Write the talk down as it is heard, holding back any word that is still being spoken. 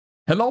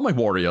Hello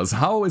Mechwarriors,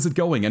 how is it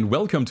going? And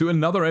welcome to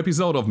another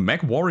episode of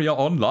Mechwarrior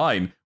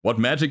Online. What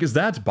magic is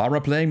that?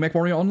 Bara playing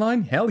Mechwarrior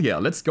Online? Hell yeah,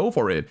 let's go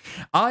for it.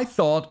 I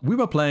thought we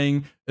were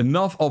playing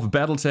enough of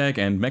Battletech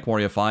and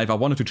Mechwarrior 5. I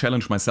wanted to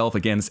challenge myself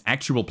against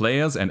actual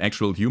players and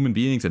actual human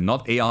beings and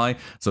not AI,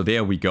 so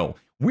there we go.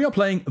 We are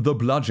playing the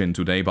Bludgeon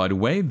today, by the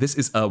way. This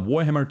is a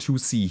Warhammer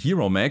IIC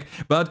hero mech,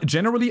 but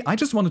generally I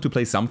just wanted to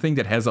play something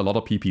that has a lot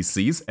of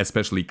PPCs,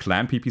 especially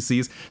clan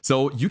PPCs,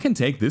 so you can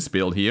take this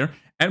build here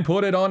and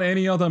put it on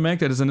any other mech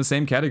that is in the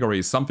same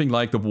category. Something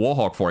like the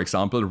Warhawk, for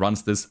example,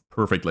 runs this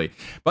perfectly.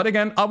 But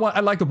again,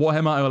 I like the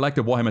Warhammer, I like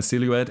the Warhammer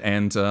silhouette,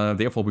 and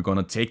therefore we're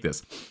gonna take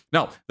this.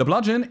 Now, the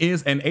Bludgeon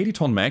is an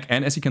 80-ton mech,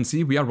 and as you can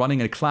see, we are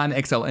running a Clan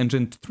XL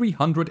engine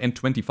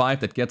 325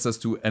 that gets us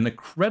to an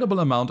incredible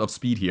amount of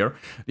speed here.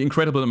 The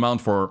incredible amount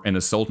for an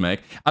assault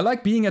mech. I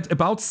like being at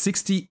about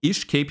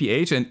 60-ish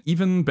kph, and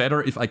even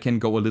better if I can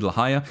go a little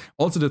higher.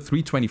 Also, the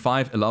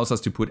 325 allows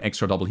us to put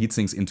extra double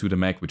heatsinks into the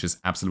mech, which is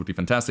absolutely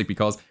fantastic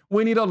because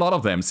we need a lot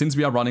of them since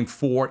we are running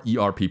 4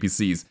 ER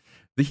PPCs.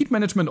 The heat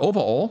management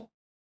overall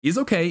is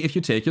okay if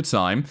you take your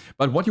time,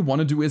 but what you want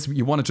to do is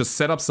you want to just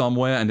set up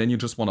somewhere and then you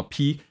just want to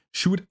peek,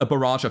 shoot a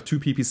barrage of 2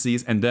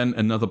 PPCs and then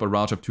another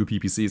barrage of 2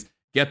 PPCs,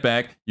 get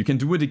back. You can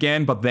do it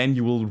again, but then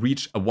you will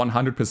reach a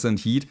 100%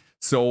 heat.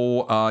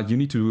 So you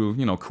need to,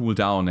 you know, cool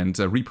down and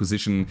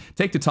reposition,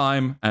 take the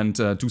time and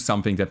do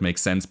something that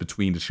makes sense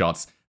between the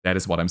shots. That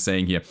is what I'm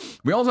saying here.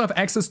 We also have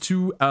access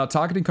to a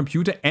targeting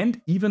computer and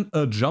even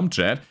a jump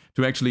jet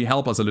to actually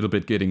help us a little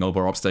bit getting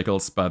over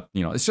obstacles. But,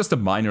 you know, it's just a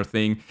minor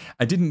thing.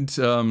 I didn't,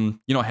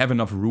 you know, have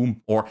enough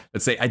room, or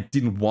let's say I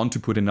didn't want to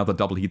put another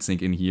double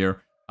heatsink in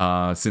here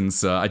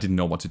since I didn't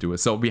know what to do with.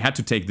 So we had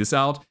to take this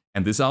out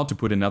and this out to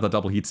put another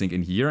double heatsink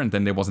in here. And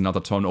then there was another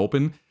ton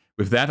open.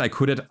 With that, I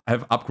could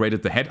have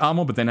upgraded the head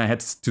armor, but then I had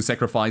to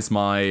sacrifice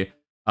my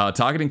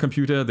targeting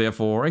computer.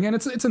 Therefore, again,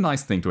 it's a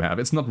nice thing to have.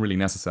 It's not really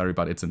necessary,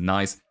 but it's a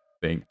nice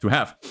thing to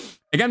have.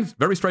 Again,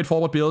 very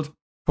straightforward build.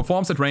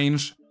 Performs at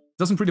range.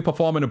 Doesn't really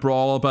perform in a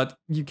brawl, but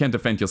you can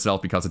defend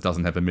yourself because it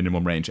doesn't have a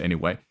minimum range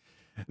anyway.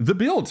 The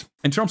build,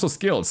 in terms of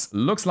skills,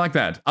 looks like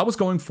that. I was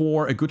going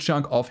for a good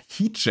chunk of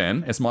heat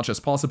gen as much as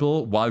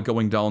possible while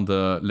going down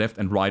the left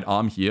and right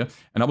arm here.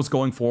 And I was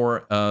going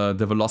for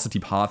the velocity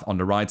path on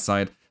the right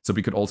side, so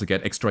we could also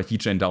get extra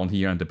heat gen down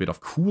here and a bit of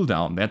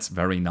cooldown. That's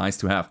very nice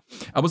to have.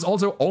 I was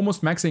also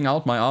almost maxing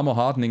out my armor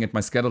hardening and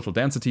my skeletal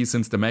density,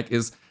 since the mech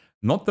is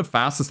not the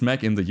fastest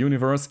mech in the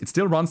universe. It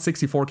still runs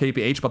 64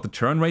 kph, but the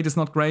turn rate is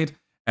not great.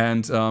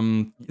 And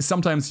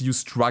sometimes you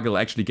struggle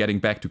actually getting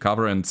back to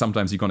cover, and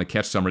sometimes you're going to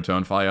catch some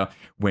return fire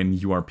when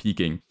you are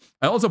peeking.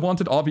 I also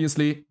wanted,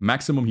 obviously,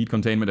 maximum heat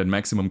containment and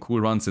maximum cool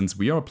run, since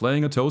we are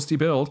playing a toasty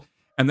build.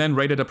 And then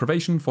rated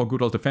deprivation for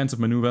good old defensive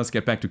maneuvers,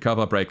 get back to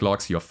cover, break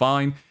locks, you're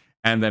fine.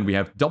 And then we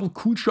have double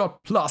cool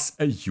shot plus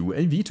a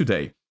UAV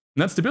today.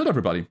 And that's the build,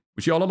 everybody.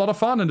 Wish you all a lot of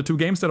fun in the 2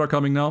 games that are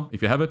coming now.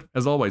 If you have it,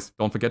 as always,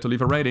 don't forget to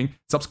leave a rating.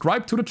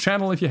 Subscribe to the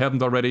channel if you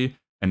haven't already.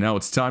 And now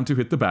it's time to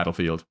hit the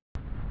battlefield.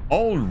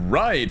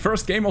 Alright,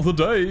 first game of the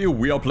day.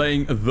 We are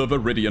playing the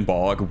Viridian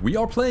Bog. We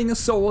are playing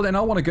Assault, and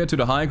I want to get to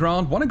the high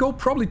ground. Want to go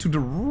probably to the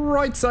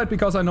right side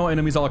because I know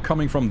enemies are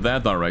coming from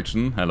that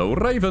direction. Hello,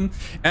 Raven.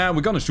 And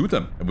we're gonna shoot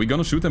them. We're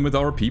gonna shoot them with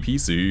our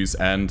PPCs.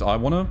 And I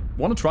wanna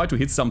try to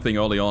hit something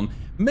early on.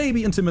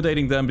 Maybe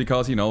intimidating them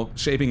because, you know,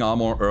 shaving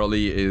armor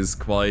early is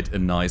quite a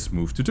nice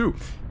move to do.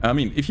 I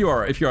mean, if you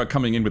are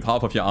coming in with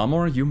half of your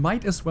armor, you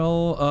might as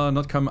well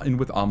not come in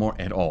with armor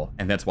at all.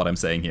 And that's what I'm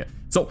saying here.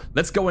 So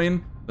let's go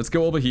in. Let's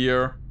go over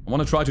here. I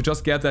want to try to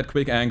just get that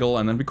quick angle,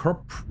 and then we could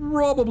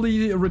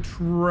probably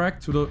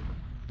retract to the...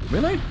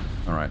 Really?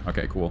 Alright,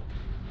 okay, cool.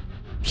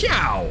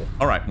 Pow!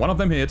 Alright, one of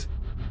them hit.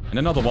 And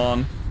another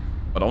one.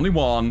 But only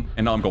one.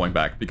 And now I'm going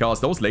back, because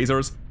those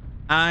lasers,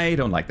 I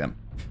don't like them.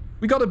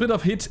 We got a bit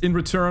of hit in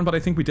return, but I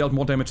think we dealt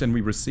more damage than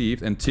we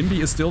received. And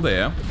Timby is still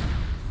there.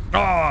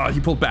 Ah, he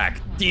pulled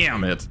back.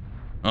 Damn it.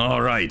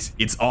 Alright,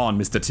 it's on,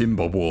 Mr.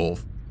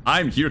 Timberwolf.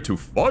 I'm here to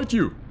fight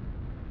you.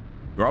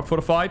 You're up for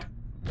the fight?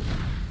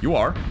 You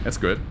are. That's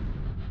good.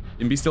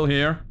 Timby still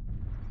here.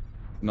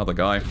 Another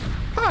guy.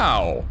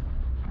 Pow!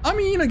 I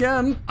mean,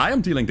 again, I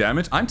am dealing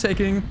damage. I'm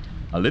taking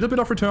a little bit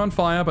of return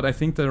fire, but I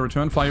think the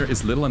return fire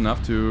is little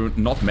enough to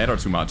not matter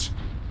too much.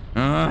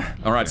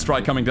 Alright,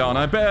 strike coming down.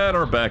 I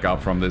better back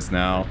up from this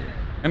now.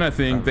 And I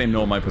think they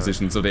know my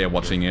position, so they are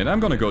watching it. I'm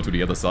gonna go to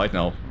the other side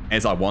now,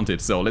 as I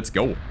wanted, so let's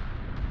go.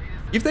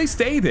 If they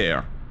stay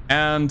there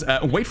and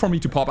wait for me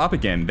to pop up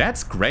again,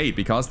 that's great,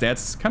 because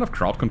that's kind of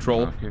crowd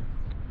control. Okay.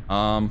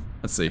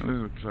 Let's see.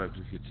 We will try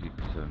to hit 3%,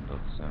 but...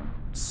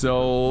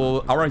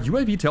 So, our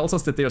UAV tells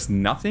us that there's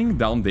nothing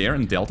down there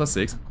in Delta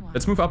 6.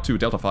 Let's move up to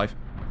Delta 5.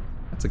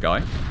 That's a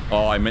guy.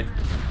 Oh,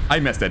 I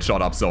messed that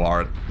shot up so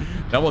hard.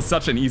 That was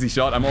such an easy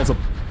shot. I'm also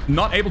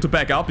not able to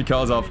back out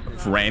because of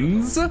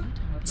friends.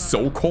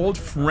 So-called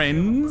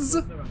friends.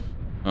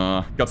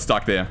 Got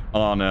stuck there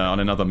on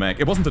another mech.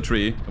 It wasn't a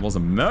tree. It was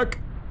a mech.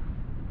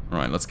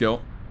 Alright, let's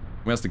go.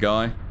 Where's the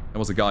guy? There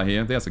was a guy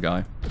here. There's a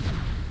guy.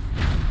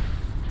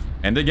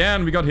 And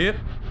again, we got hit.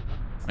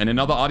 And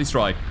another arty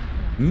strike.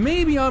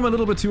 Maybe I'm a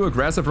little bit too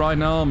aggressive right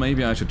now.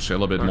 Maybe I should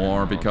chill a bit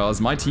more because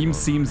my team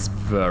seems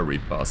very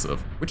passive,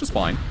 which is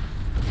fine.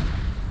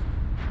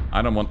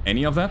 I don't want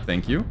any of that,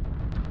 thank you.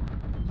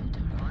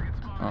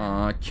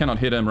 I cannot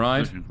hit him,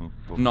 right?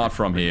 Not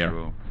from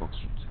here.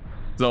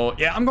 So,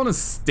 yeah, I'm gonna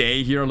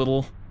stay here a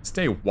little.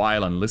 Stay a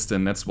while and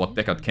listen. That's what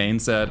Deckard Cain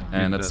said,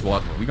 and that's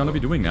what we're gonna be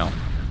doing now.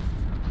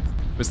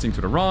 Twisting to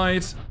the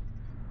right.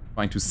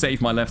 Trying to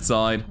save my left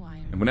side.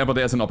 And whenever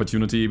there's an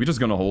opportunity, we're just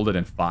gonna hold it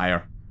and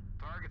fire.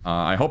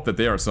 I hope that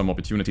there are some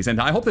opportunities. And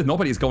I hope that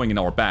nobody is going in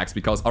our backs,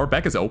 because our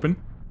back is open.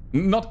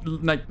 Not,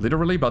 like,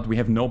 literally, but we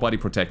have nobody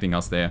protecting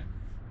us there.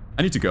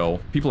 I need to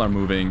go. People are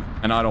moving,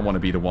 and I don't want to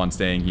be the one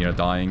staying here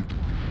dying.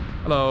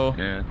 Hello.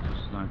 Yeah,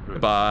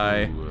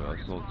 Goodbye.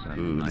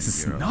 Ooh, this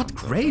is not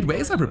great. Where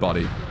is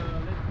everybody?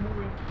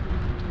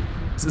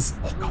 This is...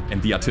 Oh god,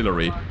 and the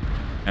artillery.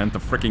 And the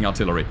freaking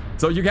artillery.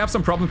 So you have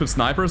some problems with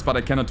snipers, but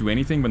I cannot do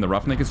anything when the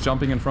roughneck is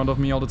jumping in front of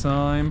me all the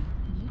time.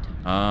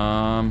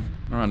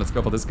 Alright, let's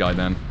go for this guy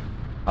then.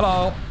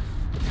 Hello.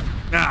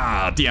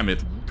 Ah, damn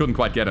it. Couldn't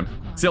quite get him.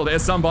 Still,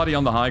 there's somebody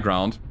on the high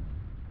ground.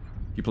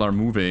 People are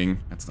moving.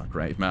 That's not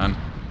great, man.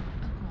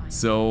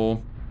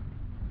 So,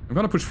 I'm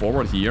gonna push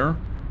forward here.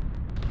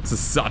 This is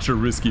such a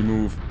risky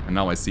move. And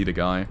now I see the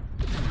guy.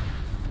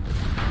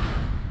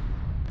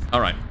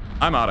 Alright,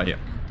 I'm out of here.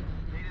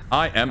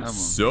 I am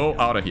so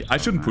out of here. I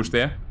shouldn't push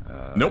there.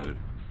 Nope.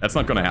 That's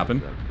not gonna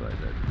happen.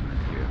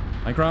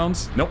 High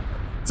ground? Nope.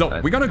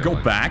 So, we're gonna go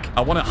back.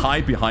 I wanna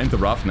hide behind the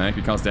roughneck,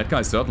 because that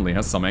guy certainly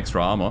has some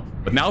extra armor.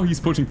 But now he's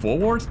pushing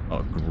forward?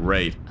 Oh,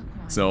 great.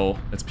 So,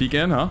 let's peek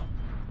in, huh?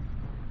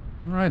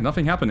 Alright,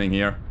 nothing happening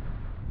here.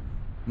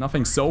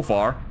 Nothing so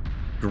far.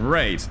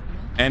 Great.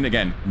 And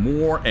again,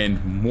 more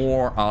and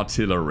more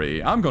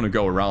artillery. I'm gonna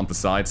go around the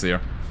sides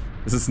here.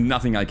 This is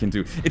nothing I can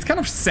do. It's kind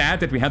of sad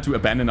that we had to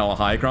abandon our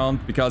high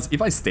ground, because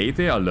if I stayed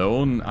there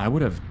alone, I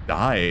would have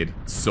died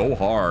so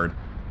hard.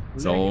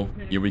 So,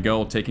 here we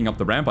go, taking up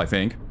the ramp, I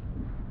think.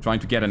 Trying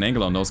to get an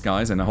angle on those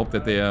guys, and I hope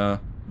that they're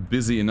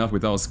busy enough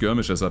with our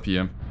skirmishes up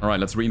here.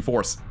 Alright, let's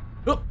reinforce.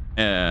 Up,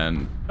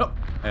 and up,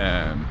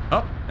 and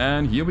up,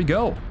 and here we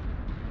go.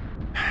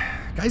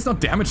 Guy's not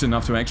damaged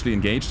enough to actually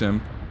engage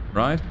him,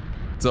 right?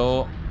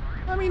 So,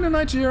 I mean, a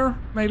Niger,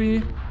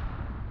 maybe.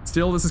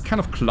 Still, this is kind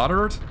of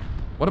cluttered.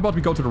 What about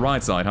we go to the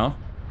right side, huh?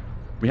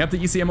 We have the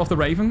ECM of the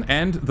Raven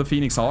and the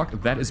Phoenix Hawk.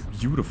 That is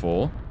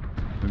beautiful.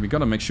 And we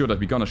gotta make sure that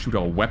we're gonna shoot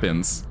our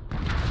weapons.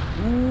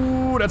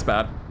 Ooh, that's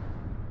bad.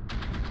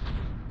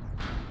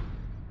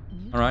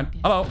 Alright,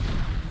 hello.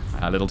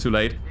 A little too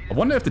late. I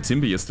wonder if the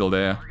Timby is still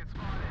there.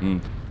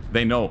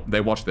 They know.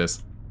 They watch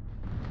this.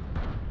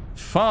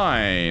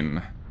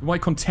 Fine. Do I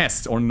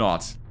contest or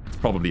not? It's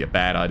probably a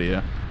bad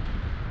idea.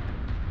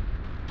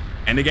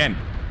 And again,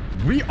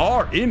 we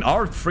are in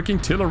our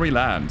freaking Tillery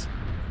land.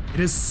 It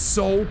is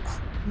so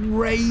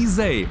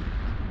crazy.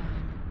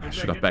 I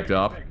should have backed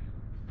up.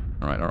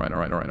 Alright, alright,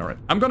 alright, alright, alright.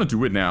 I'm gonna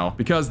do it now,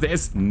 because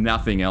there's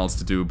nothing else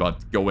to do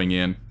but going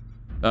in.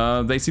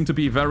 They seem to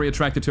be very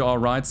attracted to our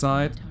right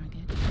side.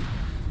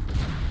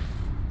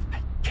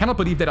 I cannot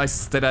believe that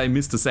I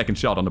missed the second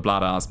shot on the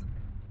Blood Asp.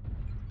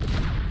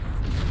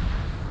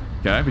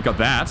 Okay, we got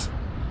that.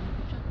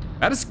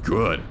 That is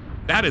good.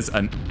 That is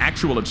an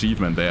actual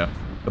achievement there.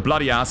 The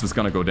Bloody Asp is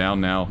gonna go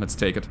down now. Let's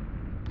take it.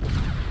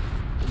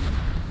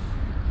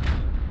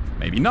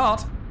 Maybe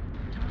not.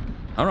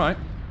 Alright.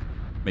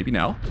 Maybe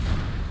now.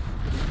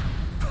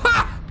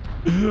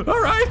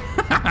 Alright.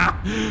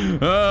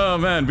 Oh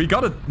man, we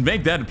gotta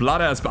make that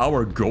Blood Asp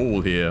our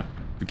goal here.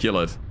 To kill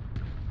it.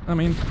 I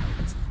mean,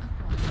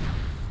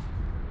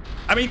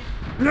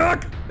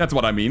 look! That's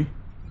what I mean.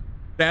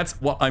 That's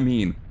what I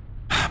mean.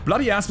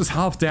 Bloody Asp is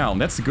half down.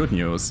 That's the good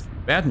news.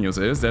 Bad news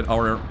is that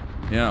our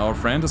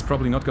friend is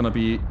probably not gonna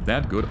be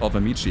that good of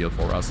a meat shield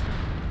for us.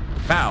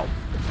 Pow!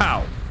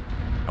 Pow!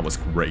 That was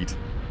great.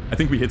 I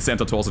think we hit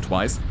center torso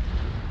twice.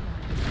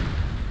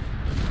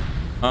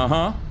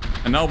 Uh-huh.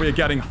 And now we're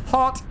getting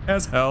hot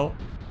as hell.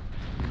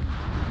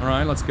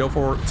 Alright, let's go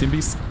for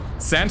Timby's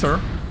center.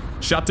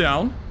 Shut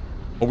down.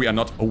 Oh, we are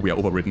not. Oh, we are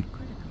overridden.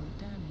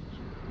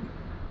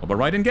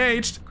 Override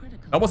engaged.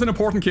 That was an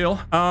important kill.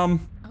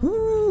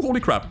 Ooh, holy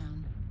crap.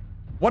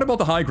 What about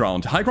the high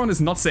ground? High ground is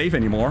not safe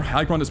anymore.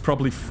 High ground is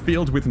probably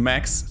filled with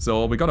mechs,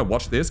 so we gotta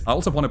watch this. I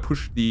also want to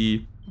push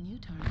the...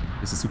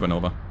 This is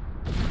Supernova.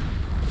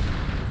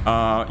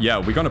 Yeah,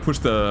 we're gonna push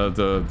the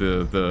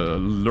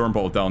Lurm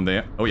Bolt down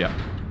there. Oh yeah.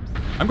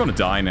 I'm gonna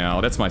die now.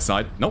 That's my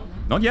side. Nope,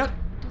 not yet.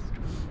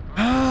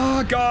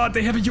 Ah, God,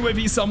 they have a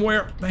UAV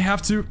somewhere. They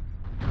have to.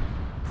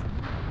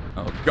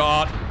 Oh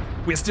God,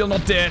 we're still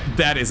not dead.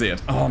 That is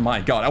it. Oh my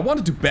God, I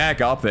wanted to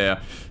back up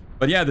there.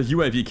 But yeah, the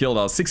UAV killed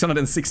us.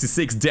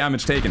 666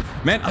 damage taken.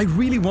 Man, I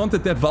really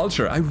wanted that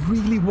Vulture. I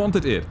really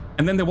wanted it.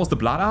 And then there was the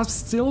Blood Asp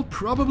still,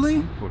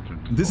 probably?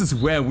 This is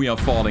where we are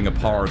falling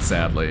apart,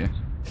 sadly.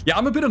 Yeah,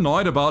 I'm a bit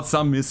annoyed about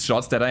some missed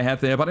shots that I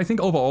had there, but I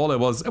think overall it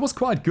was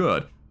quite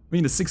good. I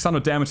mean, the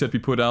 600 damage that we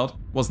put out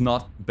was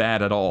not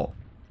bad at all.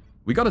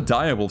 We got a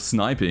Direwolf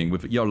sniping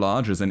with ER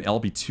larges and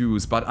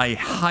LB2s, but I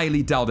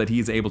highly doubt that he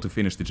is able to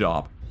finish the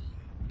job.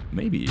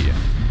 Maybe.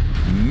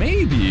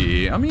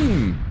 Maybe. I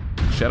mean,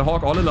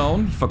 Shadowhawk all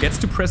alone. He forgets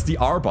to press the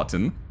R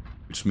button,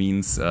 which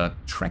means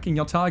tracking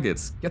your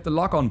targets. Get the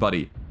lock on,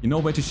 buddy. You know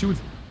where to shoot.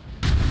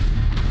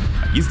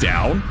 He's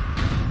down.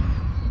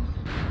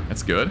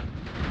 That's good.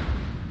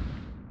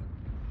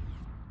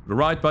 To the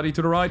right, buddy,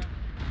 to the right.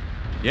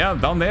 Yeah,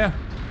 down there.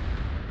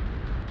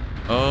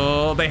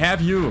 Oh, they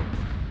have you.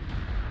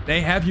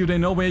 They have you, they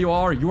know where you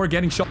are. You are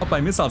getting shot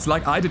by missiles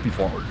like I did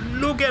before.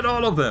 Look at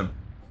all of them.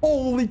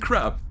 Holy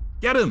crap.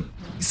 Get him.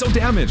 He's so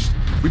damaged.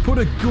 We put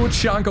a good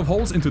chunk of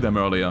holes into them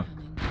earlier.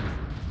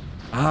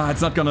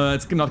 It's not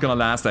gonna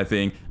last, I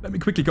think. Let me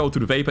quickly go to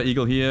the Vapor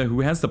Eagle here,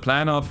 who has the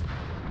plan of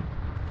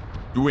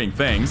doing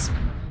things.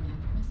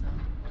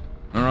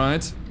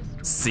 Alright.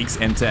 6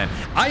 and 10.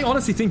 I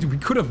honestly think we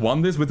could have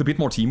won this with a bit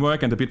more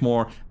teamwork and a bit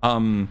more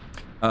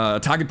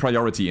target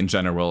priority in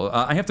general.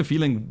 I have the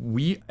feeling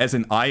we, as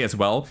in I as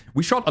well,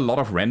 we shot a lot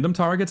of random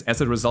targets.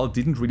 As a result,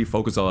 didn't really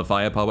focus our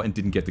firepower and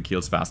didn't get the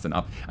kills fast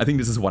enough. I think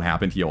this is what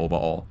happened here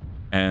overall.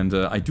 And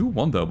I do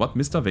wonder what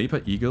Mr.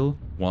 Vapor Eagle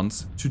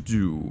wants to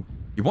do.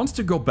 He wants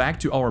to go back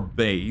to our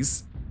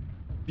base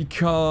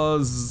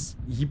because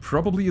he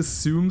probably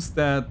assumes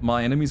that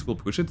my enemies will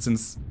push it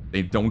since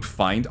they don't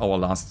find our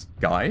last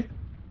guy.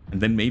 And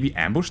then maybe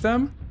ambush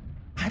them?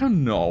 I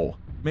don't know.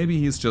 Maybe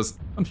he's just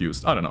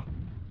confused. I don't know.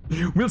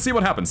 We'll see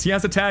what happens. He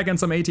has a tag and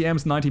some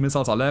ATMs, 90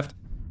 missiles are left.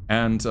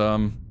 And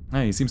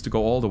he seems to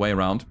go all the way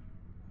around.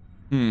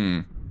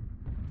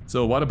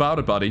 So what about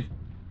it, buddy?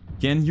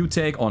 Can you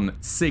take on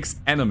 6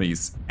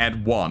 enemies at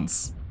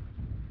once?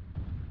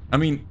 I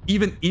mean,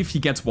 even if he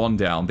gets one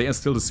down, there's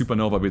still the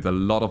supernova with a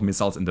lot of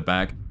missiles in the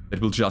back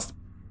that will just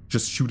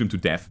shoot him to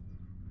death.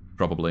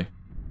 Probably.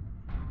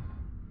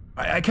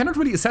 I cannot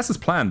really assess his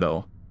plan,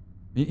 though.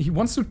 He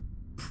wants to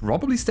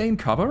probably stay in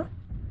cover?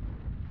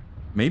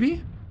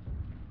 Maybe?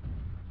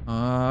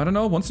 I don't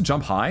know. Wants to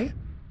jump high?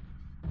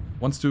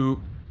 Wants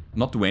to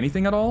not do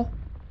anything at all?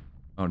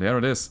 Oh, there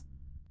it is.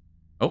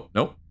 Oh,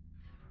 no.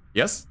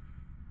 Yes?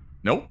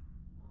 No?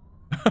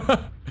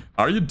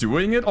 Are you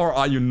doing it or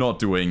are you not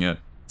doing it?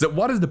 So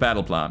what is the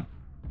battle plan?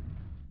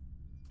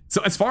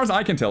 So as far as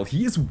I can tell,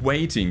 he is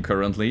waiting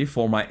currently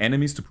for my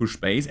enemies to push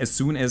base as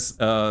soon as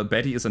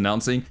Betty is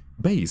announcing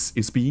base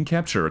is being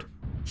captured.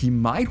 He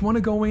might want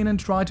to go in and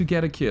try to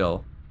get a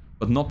kill,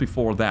 but not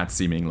before that,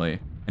 seemingly.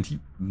 And he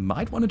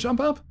might want to jump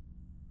up?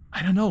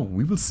 I don't know.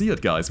 We will see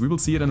it, guys. We will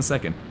see it in a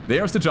second.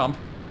 There's the jump,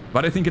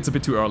 but I think it's a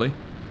bit too early.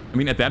 I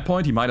mean, at that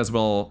point, he might as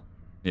well...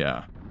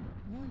 Yeah.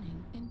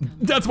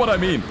 That's what I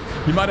mean.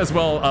 He might as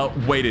well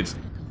wait it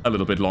a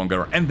little bit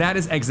longer. And that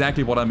is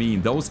exactly what I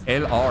mean. Those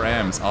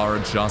LRMs are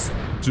just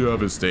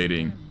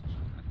devastating.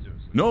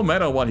 No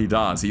matter what he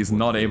does, he is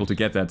not able to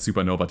get that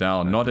supernova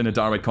down. Not in a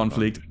direct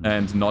conflict,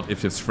 and not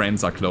if his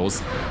friends are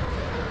close.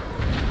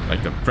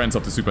 Like the friends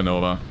of the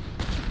supernova.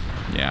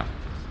 Yeah.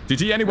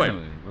 GG anyway.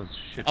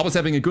 I was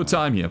having a good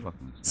time here.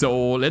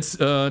 So let's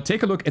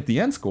take a look at the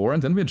end score,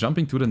 and then we're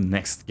jumping to the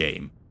next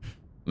game.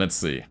 Let's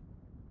see.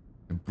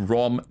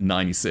 Brom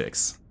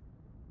 96.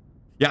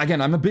 Yeah,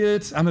 again, I'm a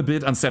bit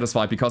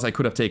unsatisfied because I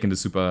could have taken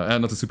the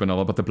not the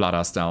supernova, but the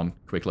Bloodhouse down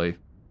quickly.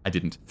 I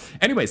didn't.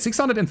 Anyway,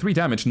 603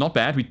 damage, not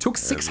bad. We took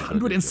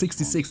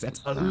 666, that's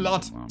a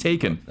lot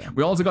taken.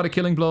 We also got a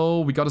killing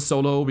blow, we got a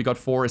solo, we got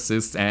 4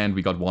 assists, and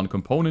we got 1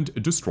 component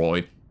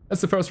destroyed.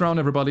 That's the first round,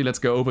 everybody. Let's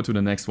go over to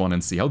the next one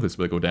and see how this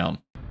will go down.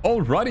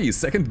 Alrighty,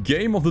 second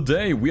game of the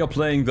day. We are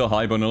playing the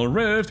Hibernal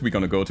Rift. We're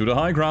gonna go to the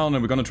high ground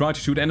and we're gonna try to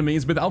shoot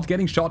enemies without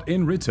getting shot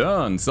in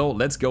return. So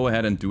let's go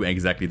ahead and do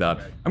exactly that.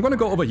 I'm gonna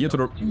go over here to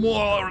the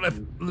more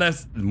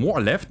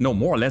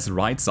or less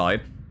right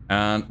side.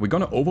 And we're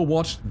gonna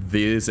overwatch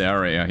this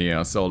area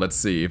here. So let's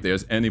see if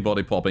there's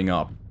anybody popping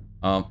up.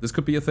 This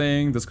could be a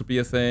thing, this could be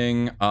a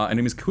thing.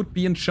 Enemies could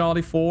be in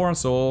Charlie 4,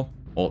 so...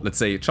 Or let's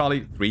say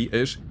Charlie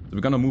 3-ish. So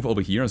we're gonna move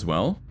over here as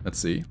well. Let's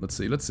see.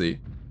 Is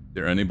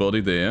there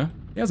anybody there?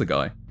 There's a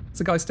guy.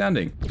 There's a guy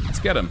standing. Let's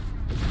get him.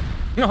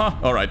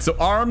 Alright, so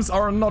arms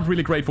are not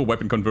really great for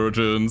weapon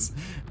conversions.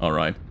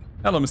 Alright.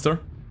 Hello, mister.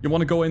 You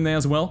wanna go in there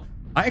as well?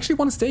 I actually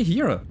want to stay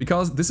here,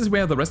 because this is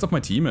where the rest of my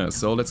team is.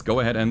 So let's go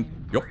ahead and...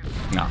 Yup.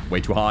 Nah, way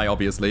too high,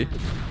 obviously.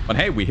 But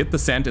hey, we hit the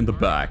sand in the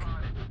back.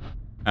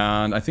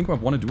 And I think I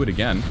want to do it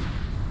again.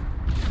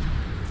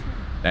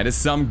 That is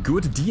some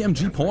good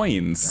DMG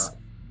points.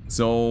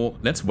 So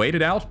let's wait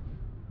it out.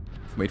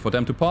 Wait for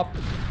them to pop.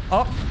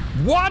 Oh,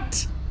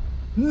 what?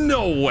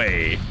 No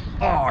way.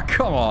 Oh,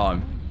 come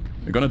on.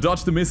 We're gonna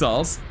dodge the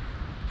missiles.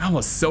 That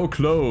was so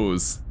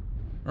close.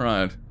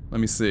 Alright, let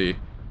me see.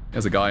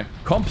 There's a guy.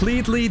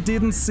 Completely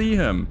didn't see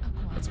him.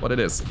 That's what it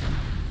is.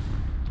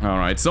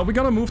 Alright, so we're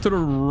gonna move to the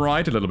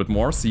right a little bit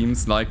more.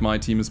 Seems like my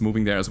team is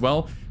moving there as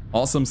well.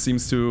 Awesome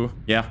seems to...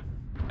 Yeah,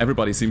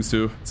 everybody seems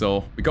to.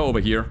 So we go over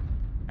here.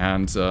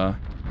 And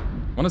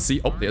wanna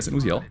see... Oh, there's an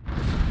Uziel.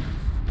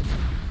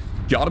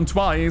 Got him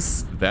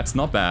twice. That's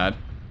not bad.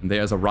 And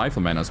there's a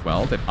rifleman as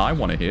well that I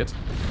want to hit.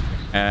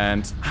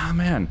 And... Ah,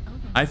 man.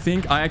 I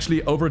think I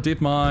actually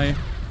overdid my...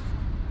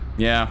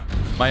 Yeah,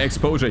 my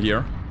exposure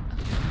here.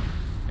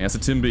 There's a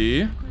Tim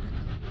B.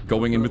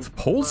 going in with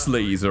pulse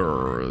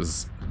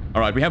lasers.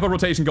 Alright, we have a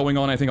rotation going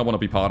on. I think I want to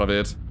be part of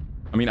it.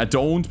 I mean, I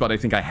don't, but I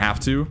think I have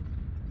to.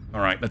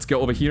 Alright, let's go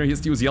over here.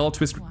 Here's the UZL.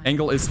 Twist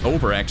angle is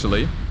over,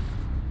 actually.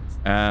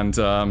 And,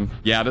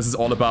 yeah, this is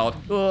all about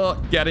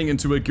getting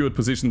into a good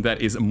position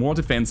that is more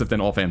defensive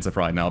than offensive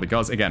right now.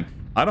 Because, again,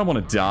 I don't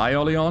want to die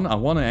early on. I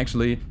want to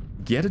actually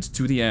get it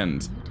to the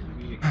end.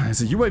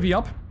 There's a UAV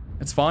up.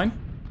 That's fine.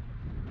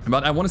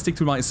 But I want to stick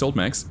to my assault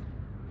mechs.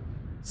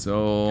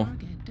 So,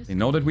 they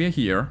know that we're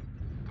here.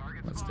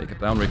 Let's take it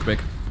down real quick.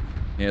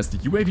 Here's the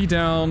UAV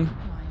down.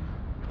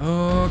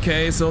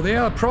 Okay, so they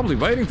are probably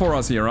waiting for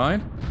us here, right?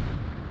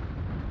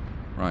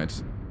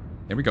 Right.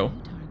 Here we go.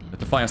 Let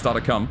the fire starter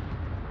come.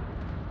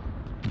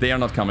 They are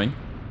not coming.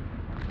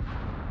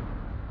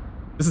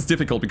 This is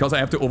difficult because I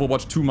have to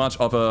overwatch too much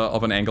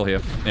of an angle here.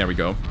 There we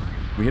go.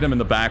 We hit him in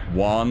the back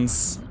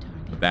once.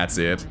 But that's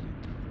it.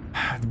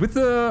 With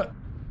the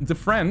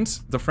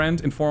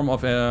friend in form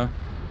of a...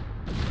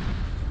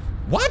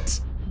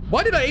 What?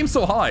 Why did I aim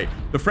so high?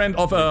 The friend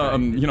of,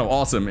 you know,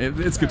 awesome.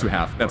 It's good to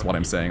have. That's what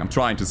I'm saying. I'm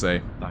trying to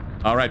say.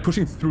 Alright,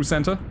 pushing through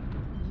center.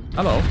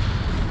 Hello.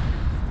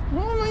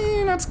 Well, I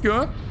mean, that's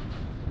good.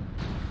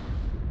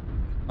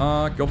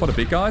 Go for the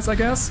big guys, I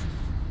guess.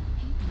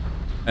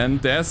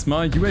 And there's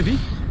my UAV.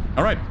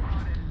 Alright.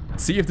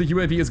 See if the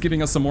UAV is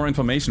giving us some more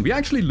information. We're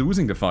actually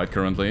losing the fight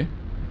currently.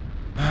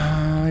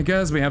 I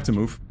guess we have to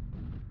move.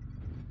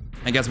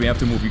 We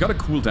gotta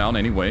cool down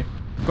anyway.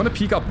 I'm gonna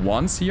peek up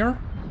once here.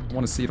 I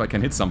want to see if I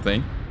can hit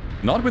something.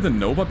 Not with a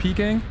Nova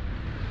peeking.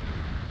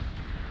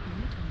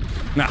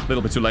 Nah, a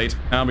little bit too late.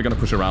 And we're gonna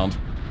push around.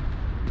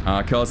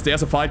 Because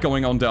there's a fight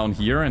going on down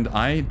here, and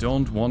I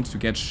don't want to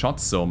get shot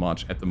so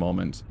much at the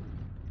moment.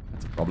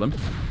 That's a problem.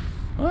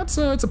 Well, it's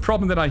a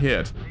problem that I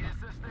hit.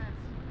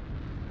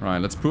 Right,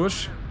 let's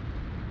push.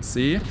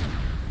 See?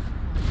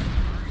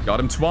 Got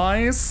him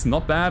twice.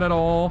 Not bad at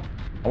all.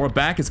 Our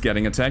back is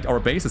getting attacked.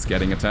 Our base is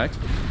getting attacked.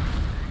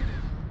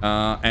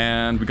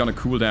 And we're gonna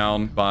cool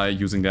down by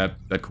using that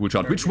cool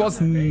shot, which was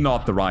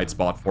not the right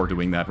spot for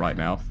doing that right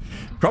now.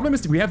 Problem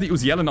is we have the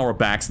Uziel in our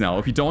backs now.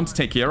 If we don't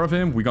take care of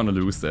him, we're gonna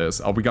lose this.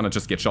 Or we're gonna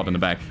just get shot in the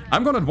back. I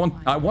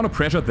want to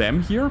pressure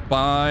them here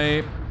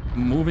by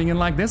moving in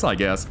like this, I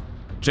guess.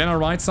 Jenna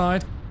right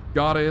side.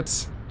 Got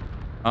it.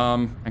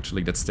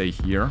 Actually, let's stay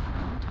here.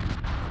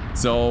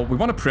 So we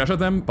want to pressure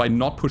them by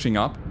not pushing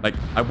up. Like,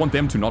 I want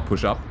them to not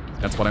push up.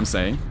 That's what I'm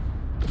saying.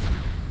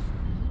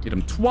 Hit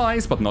him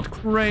twice, but not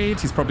great.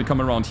 He's probably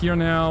coming around here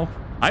now.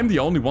 I'm the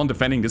only one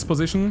defending this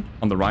position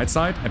on the right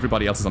side.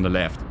 Everybody else is on the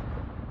left.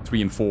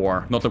 3 and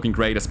 4. Not looking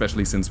great,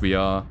 especially since we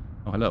are...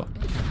 Oh, hello.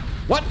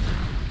 What?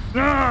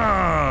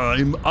 Ah,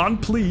 I'm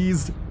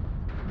unpleased.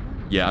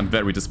 Yeah, I'm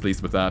very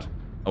displeased with that.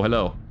 Oh,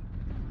 hello.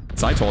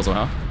 Side torso,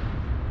 huh?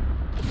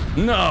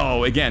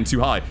 No, again,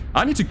 too high.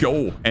 I need to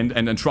go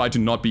and try to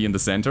not be in the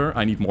center.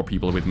 I need more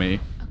people with me.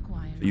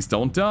 Please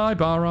don't die,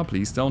 Bara.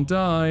 Please don't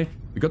die.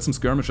 We got some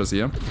skirmishers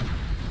here.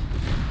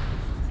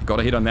 Got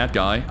a hit on that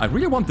guy. I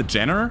really want the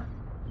Jenner.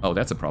 Oh,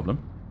 that's a problem.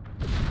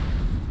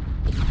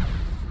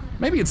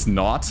 Maybe it's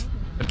not.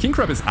 But King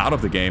Crab is out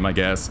of the game, I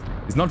guess.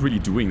 He's not really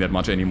doing that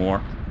much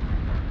anymore.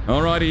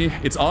 Alrighty,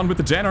 it's on with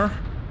the Jenner.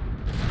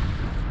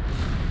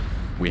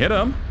 We hit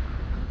him.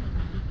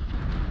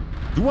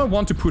 Do I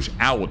want to push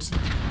out?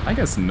 I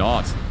guess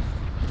not.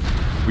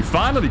 We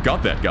finally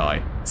got that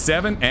guy.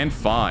 7 and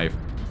 5.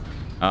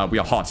 We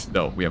are hot,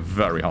 though. We are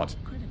very hot.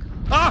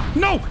 Ah,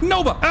 no,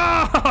 Nova.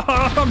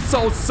 Ah, I'm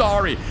so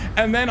sorry.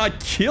 And then I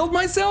killed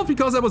myself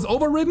because I was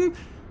overridden.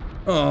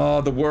 Oh,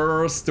 the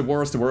worst, the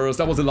worst, the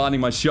worst. I was aligning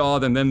my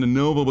shot, and then the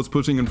Nova was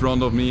pushing in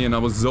front of me, and I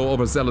was so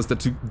overzealous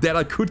that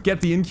I could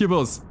get the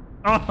Incubus.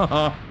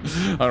 All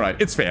right,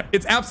 it's fair.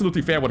 It's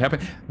absolutely fair what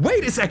happened.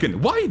 Wait a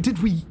second. Why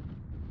did we...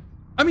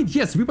 I mean,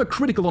 yes, we were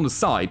critical on the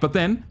side, but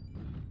then...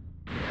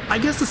 I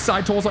guess the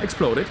side torso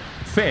exploded.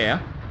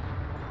 Fair.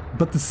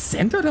 But the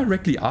center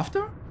directly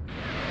after?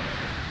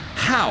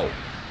 How?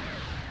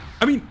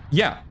 I mean,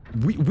 yeah,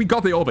 we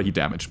got the overheat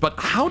damage, but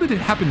how did it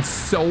happen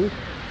so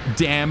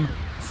damn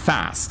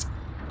fast?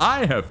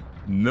 I have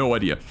no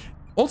idea.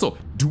 Also,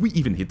 do we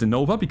even hit the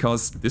Nova?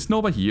 Because this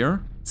Nova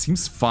here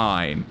seems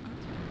fine.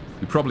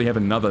 We probably have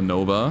another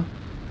Nova.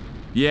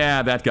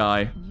 Yeah, that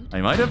guy.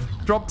 I might have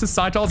dropped his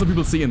side torso. We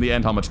will see in the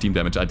end how much team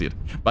damage I did.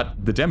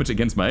 But the damage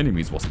against my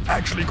enemies was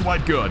actually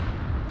quite good.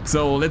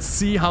 So let's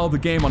see how the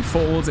game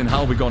unfolds and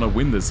how we're gonna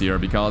win this here,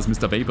 because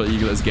Mr. Vapor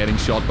Eagle is getting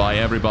shot by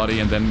everybody,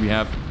 and then we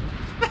have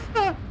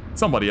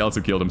somebody else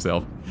who killed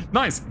himself.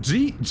 Nice,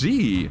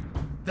 GG.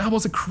 That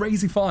was a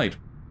crazy fight.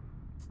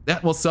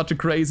 That was such a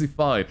crazy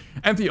fight.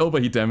 And the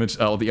overheat damage,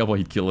 the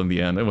overheat kill in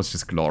the end, it was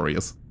just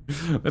glorious.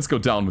 Let's go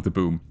down with the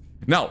boom.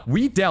 Now,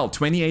 we dealt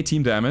 28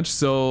 team damage,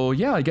 so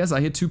yeah, I guess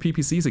I hit 2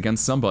 PPCs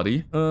against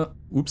somebody.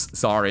 Oops,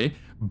 sorry.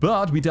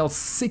 But we dealt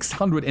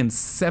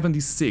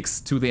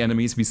 676 to the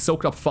enemies. We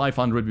soaked up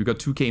 500. We got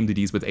 2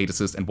 KMDDs with 8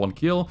 assists and 1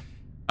 kill.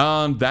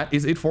 And that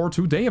is it for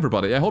today,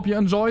 everybody. I hope you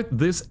enjoyed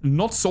this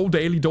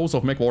not-so-daily dose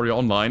of Mechwarrior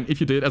Online. If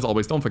you did, as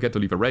always, don't forget to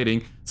leave a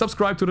rating.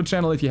 Subscribe to the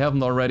channel if you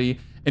haven't already.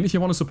 And if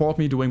you want to support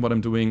me doing what I'm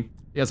doing,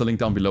 there's a link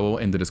down below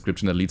in the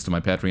description that leads to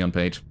my Patreon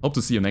page. Hope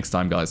to see you next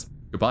time, guys.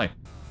 Goodbye.